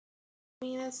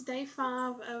It's day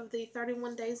 5 of the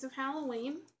 31 days of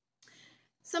Halloween.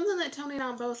 Something that Tony and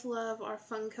I both love are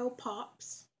Funko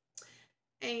Pops.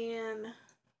 And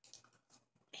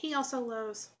he also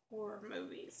loves horror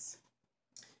movies.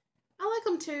 I like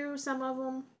them too, some of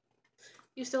them.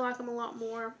 Used to like them a lot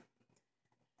more.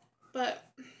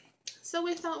 But, so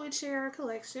we thought we'd share our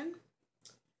collection.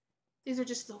 These are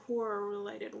just the horror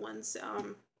related ones.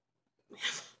 We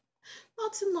have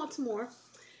lots and lots more.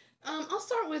 I'll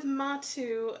start with my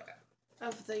two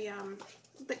of the,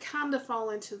 that kind of fall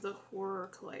into the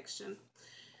horror collection.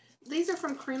 These are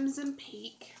from Crimson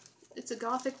Peak. It's a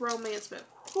gothic romance, but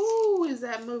whoo, is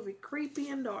that movie creepy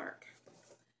and dark.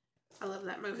 I love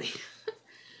that movie.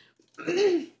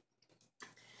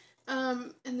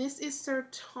 And this is Sir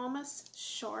Thomas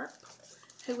Sharp,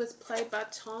 who was played by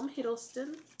Tom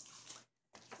Hiddleston.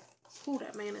 Ooh,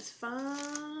 that man is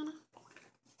fine.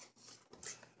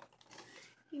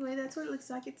 Anyway, that's what it looks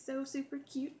like. It's so super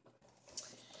cute.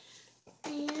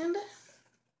 And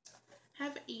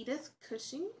have Edith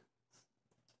Cushing.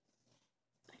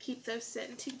 I keep those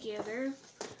sitting together.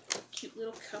 Cute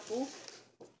little couple.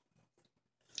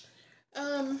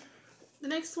 The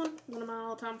next one of my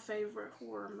all-time favorite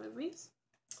horror movies.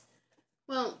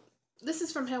 Well, this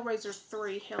is from Hellraiser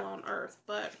 3, Hell on Earth,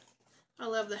 but I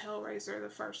love the Hellraiser, the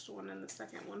first one and the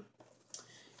second one.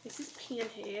 This is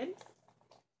Pinhead.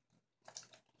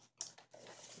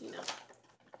 You know,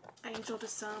 angel to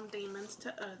some, demons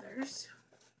to others.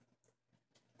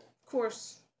 Of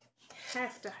course,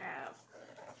 have to have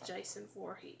Jason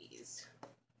Voorhees.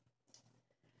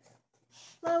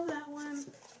 Love that one.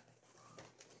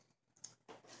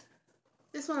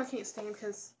 This one I can't stand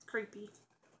because it's creepy.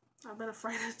 I've been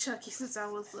afraid of Chucky since I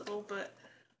was little, but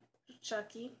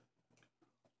Chucky.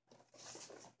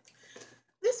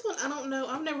 This one, I don't know.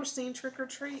 I've never seen Trick or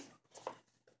Treat.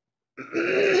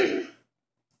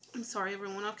 I'm sorry,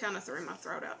 everyone. I've kind of threw my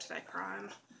throat out today crying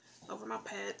over my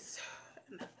pets.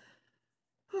 And,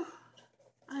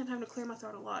 I am having to clear my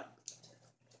throat a lot.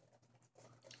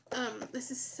 This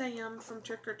is Sam from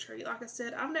Trick or Treat. Like I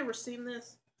said, I've never seen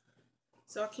this,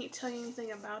 so I can't tell you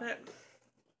anything about it.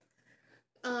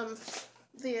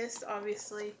 This,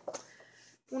 obviously,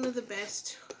 one of the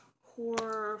best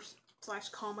horror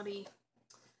 / comedy.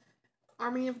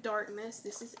 Army of Darkness.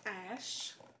 This is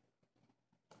Ash.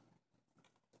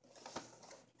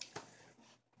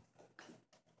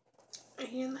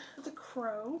 And The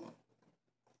Crow.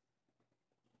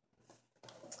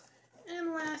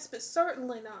 And last but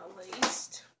certainly not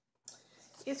least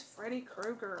is Freddy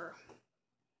Krueger.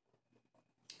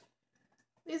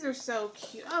 These are so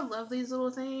cute. I love these little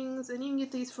things. And you can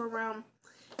get these for around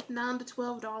 $9 to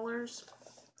 $12.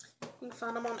 You can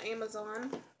find them on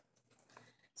Amazon.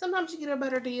 Sometimes you get a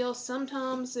better deal.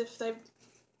 Sometimes if they've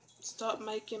stopped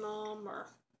making them or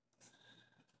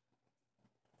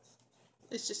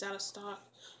it's just out of stock,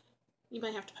 you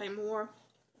may have to pay more.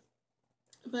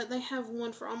 But they have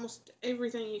one for almost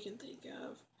everything you can think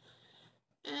of.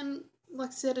 And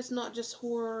like I said, it's not just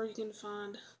horror. You can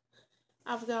find,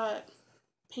 I've got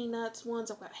Peanuts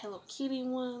ones, I've got Hello Kitty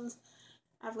ones,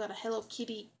 I've got a Hello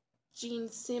Kitty Gene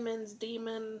Simmons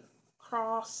Demon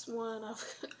Cross one,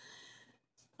 I've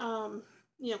got,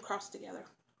 you know, crossed together.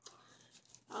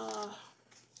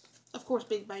 Of course,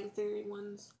 Big Bang Theory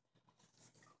ones.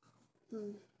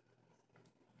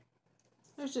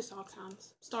 There's just all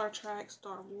kinds. Star Trek,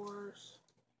 Star Wars.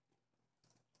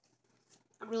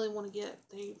 I really want to get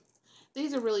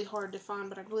these are really hard to find,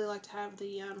 but I'd really like to have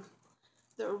the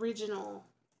original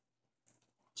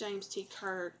James T.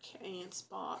 Kirk and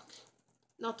Spock.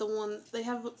 Not the one, they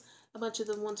have a bunch of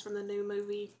the ones from the new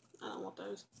movie. I don't want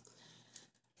those.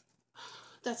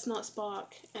 That's not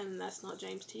Spock, and that's not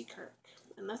James T. Kirk.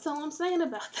 And that's all I'm saying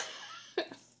about that.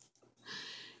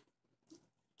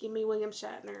 Give me William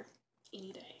Shatner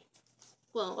any day.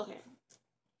 Well, okay.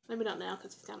 Maybe not now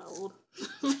because he's kind of old.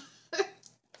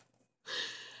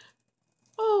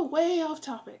 Oh, way off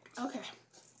topic. Okay.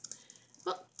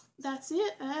 Well, that's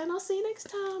it, and I'll see you next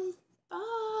time.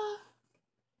 Bye.